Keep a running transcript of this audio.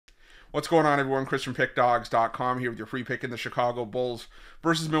What's going on, everyone? Chris from Pickdawgz.com here with your free pick in the Chicago Bulls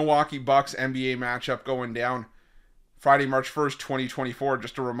versus Milwaukee Bucks NBA matchup going down Friday, March 1st, 2024.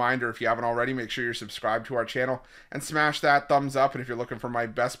 Just a reminder, if you haven't already, make sure you're subscribed to our channel and smash that thumbs up. And if you're looking for my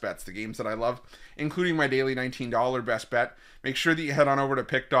best bets, the games that I love, including my daily $19 best bet, make sure that you head on over to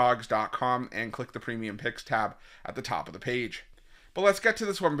Pickdawgz.com and click the Premium Picks tab at the top of the page. But let's get to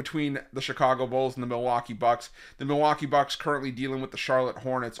this one between the Chicago Bulls and the Milwaukee Bucks. The Milwaukee Bucks currently dealing with the Charlotte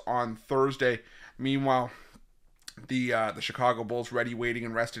Hornets on Thursday. Meanwhile, the Chicago Bulls ready, waiting,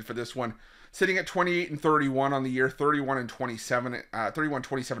 and rested for this one. Sitting at 28-31 on the year,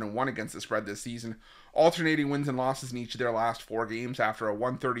 31-27-1 against the spread this season. Alternating wins and losses in each of their last four games after a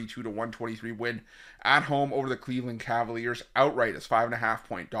 132-123 win at home over the Cleveland Cavaliers outright as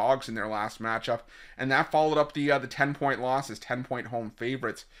 5.5-point dogs in their last matchup. And that followed up the 10-point losses, 10-point home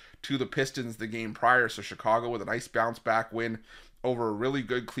favorites to the Pistons the game prior. So Chicago with a nice bounce-back win over a really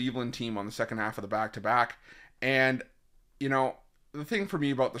good Cleveland team on the second half of the back-to-back. And, you know, the thing for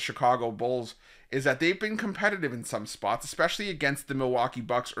me about the Chicago Bulls is that they've been competitive in some spots, especially against the Milwaukee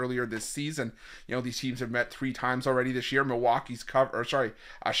Bucks earlier this season. You know, these teams have met 3 times already this year.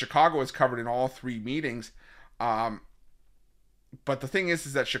 Chicago has covered in all 3 meetings. But the thing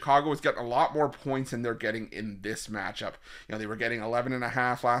is that Chicago is getting a lot more points than they're getting in this matchup. You know, they were getting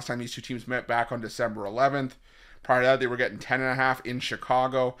 11.5 last time these two teams met back on December 11th. Prior to that, they were getting 10.5 in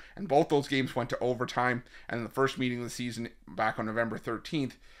Chicago, and both those games went to overtime. And the first meeting of the season back on November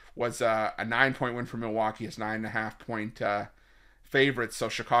 13th was a 9-point win for Milwaukee as 9.5-point favorites. So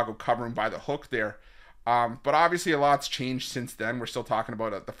Chicago covering by the hook there. But obviously a lot's changed since then. We're still talking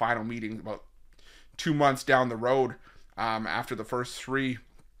about the final meeting about 2 months down the road after the first 3.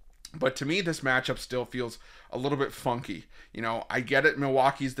 But to me, this matchup still feels a little bit funky. You know, I get it.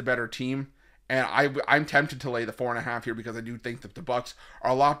 Milwaukee's the better team. And I'm tempted to lay the 4.5 here because I do think that the Bucks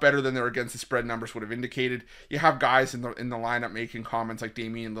are a lot better than their against the spread numbers would have indicated. You have guys in the lineup making comments like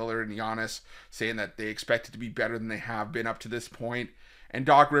Damian Lillard and Giannis saying that they expect it to be better than they have been up to this point. And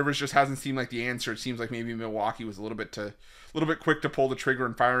Doc Rivers just hasn't seemed like the answer. It seems like maybe Milwaukee was a little bit quick to pull the trigger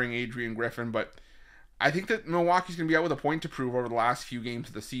in firing Adrian Griffin. But I think that Milwaukee's going to be out with a point to prove over the last few games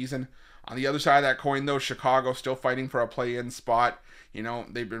of the season. On the other side of that coin, though, Chicago still fighting for a play-in spot. You know,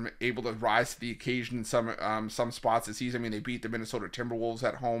 they've been able to rise to the occasion in some spots this season. I mean, they beat the Minnesota Timberwolves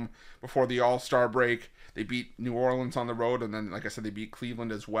at home before the All-Star break. They beat New Orleans on the road, and then, like I said, they beat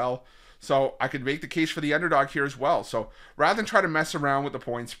Cleveland as well. So I could make the case for the underdog here as well. So rather than try to mess around with the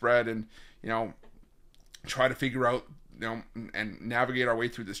point spread and, you know, try to figure out, you know, and navigate our way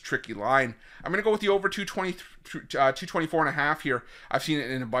through this tricky line, I'm going to go with the over 224.5 here. I've seen it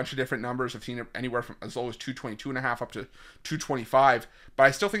in a bunch of different numbers. I've seen it anywhere from as low as 222.5 up to 225. But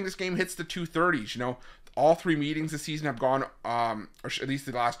I still think this game hits the 230s. You know, all 3 meetings this season have gone, or at least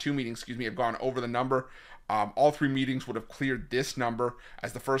the last 2 meetings, have gone over the number. All 3 meetings would have cleared this number,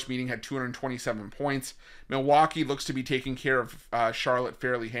 as the first meeting had 227 points. Milwaukee looks to be taking care of Charlotte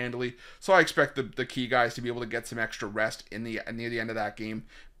fairly handily, so I expect the key guys to be able to get some extra rest near the end of that game.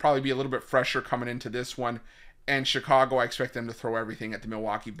 Probably be a little bit fresher coming into this one. And Chicago, I expect them to throw everything at the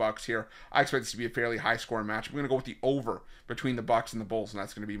Milwaukee Bucks here. I expect this to be a fairly high-scoring match. I'm going to go with the over between the Bucks and the Bulls, and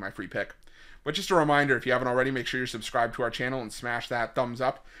that's going to be my free pick. But just a reminder, if you haven't already, make sure you're subscribed to our channel and smash that thumbs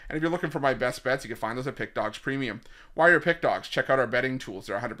up. And if you're looking for my best bets, you can find those at Pickdawgz Premium. While you're at Pickdawgz, check out our betting tools.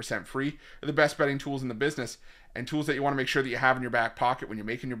 They're 100% free. They're the best betting tools in the business, and tools that you want to make sure that you have in your back pocket when you're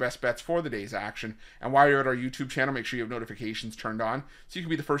making your best bets for the day's action. And while you're at our YouTube channel, make sure you have notifications turned on so you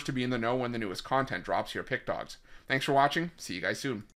can be the first to be in the know when the newest content drops here at Pickdawgz. Thanks for watching. See you guys soon.